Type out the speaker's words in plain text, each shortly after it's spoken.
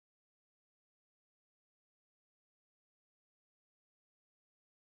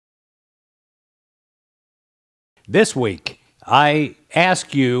This week, I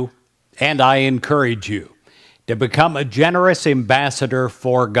ask you and I encourage you to become a generous ambassador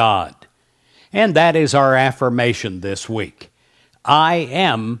for God. And that is our affirmation this week. I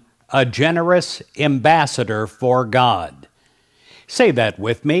am a generous ambassador for God. Say that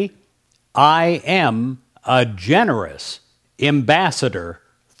with me. I am a generous ambassador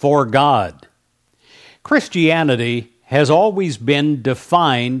for God. Christianity has always been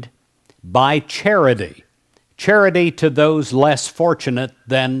defined by charity. Charity to those less fortunate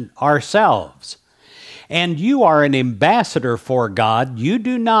than ourselves. And you are an ambassador for God. You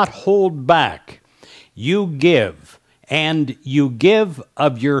do not hold back. You give, and you give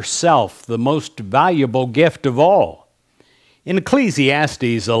of yourself, the most valuable gift of all. In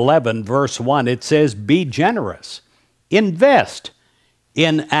Ecclesiastes 11, verse 1, it says, "Be generous. Invest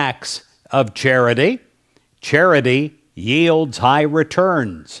in acts of charity. Charity yields high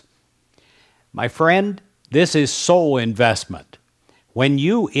returns." My friend, this is soul investment. When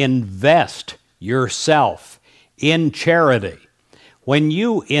you invest yourself in charity, when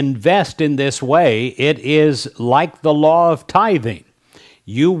you invest in this way, it is like the law of tithing.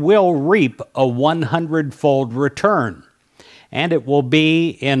 You will reap a 100-fold return, and it will be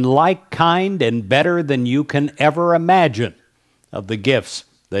in like kind and better than you can ever imagine of the gifts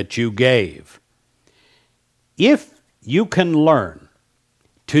that you gave. If you can learn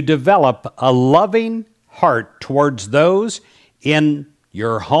to develop a loving heart towards those in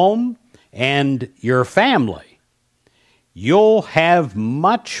your home and your family, you'll have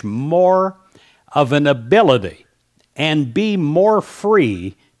much more of an ability and be more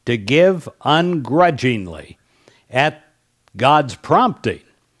free to give ungrudgingly at God's prompting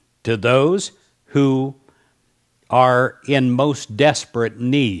to those who are in most desperate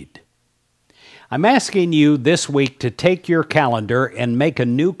need. I'm asking you this week to take your calendar and make a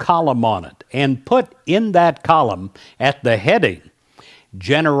new column on it and put in that column at the heading,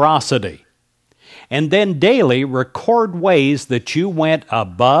 generosity. And then daily record ways that you went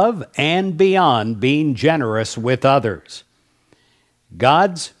above and beyond being generous with others.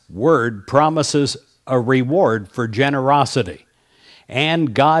 God's Word promises a reward for generosity,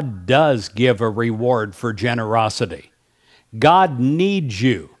 and God does give a reward for generosity. God needs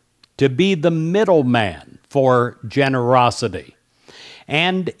you to be the middleman for generosity.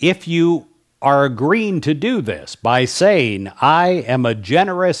 And if you are agreeing to do this by saying, "I am a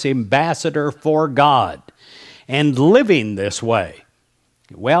generous ambassador for God," and living this way,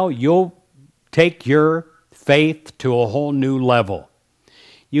 well, you'll take your faith to a whole new level.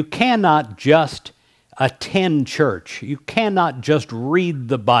 You cannot just attend church. You cannot just read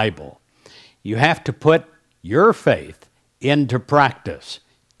the Bible. You have to put your faith into practice,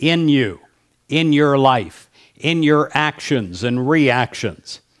 in you, in your life, in your actions and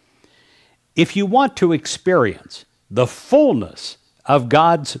reactions. If you want to experience the fullness of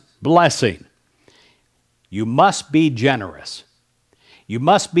God's blessing, you must be generous. You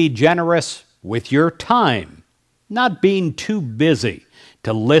must be generous with your time, not being too busy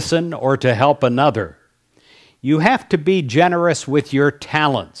to listen or to help another. You have to be generous with your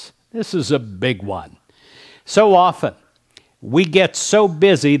talents. This is a big one. So often, we get so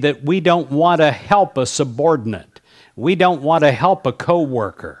busy that we don't want to help a subordinate. We don't want to help a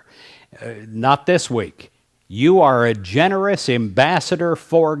coworker. Not this week. You are a generous ambassador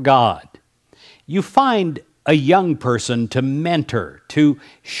for God. You find a young person to mentor, to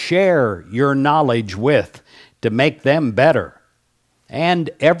share your knowledge with, to make them better.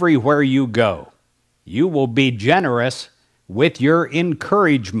 And everywhere you go, you will be generous with your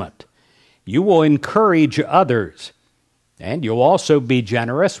encouragement. You will encourage others. And you'll also be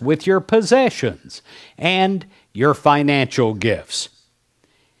generous with your possessions and your financial gifts.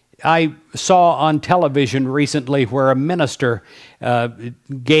 I saw on television recently where a minister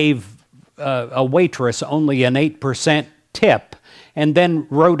gave a waitress only an 8% tip and then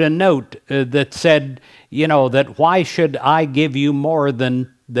wrote a note that said, you know, that why should I give you more than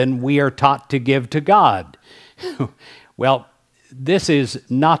we are taught to give to God? Well, this is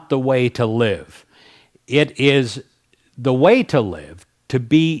not the way to live. It is the way to live to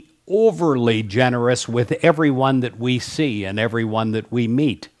be overly generous with everyone that we see and everyone that we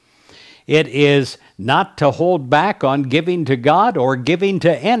meet. It is not to hold back on giving to God or giving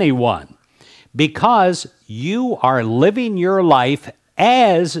to anyone, because you are living your life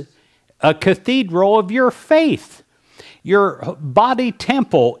as a cathedral of your faith. Your body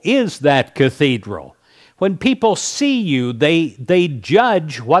temple is that cathedral. When people see you, they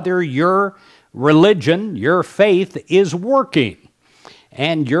judge whether your religion, your faith, is working.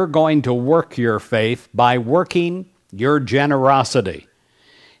 And you're going to work your faith by working your generosity.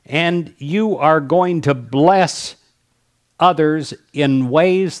 And you are going to bless others in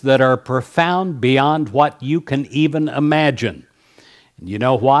ways that are profound beyond what you can even imagine. And you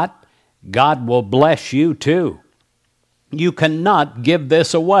know what? God will bless you too. You cannot give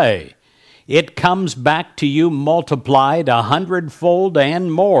this away. It comes back to you multiplied 100-fold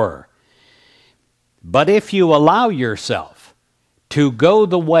and more. But if you allow yourself to go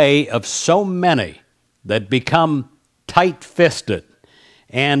the way of so many that become tight-fisted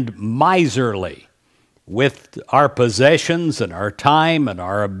and miserly with our possessions and our time and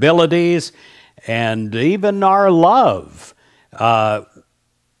our abilities and even our love,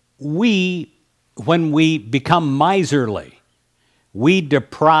 when we become miserly, we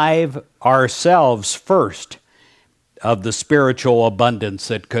deprive ourselves first of the spiritual abundance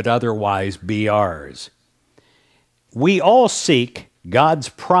that could otherwise be ours. We all seek God's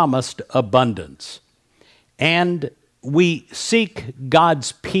promised abundance, and we seek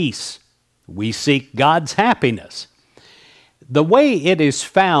God's peace. We seek God's happiness. The way it is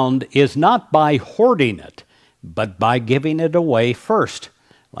found is not by hoarding it, but by giving it away first.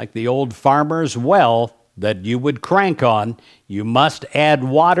 Like the old farmer's well that you would crank on, you must add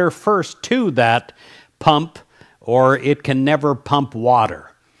water first to that pump, or it can never pump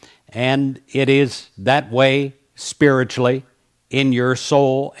water. And it is that way spiritually in your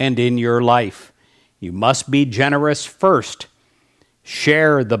soul and in your life. You must be generous first.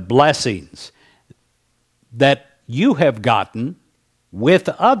 Share the blessings that you have gotten with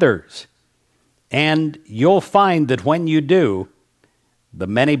others. And you'll find that when you do, the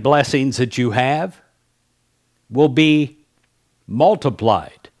many blessings that you have will be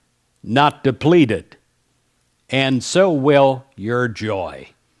multiplied, not depleted. And so will your joy.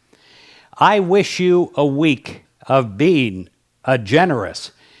 I wish you a week of being a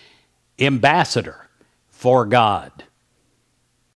generous ambassador for God.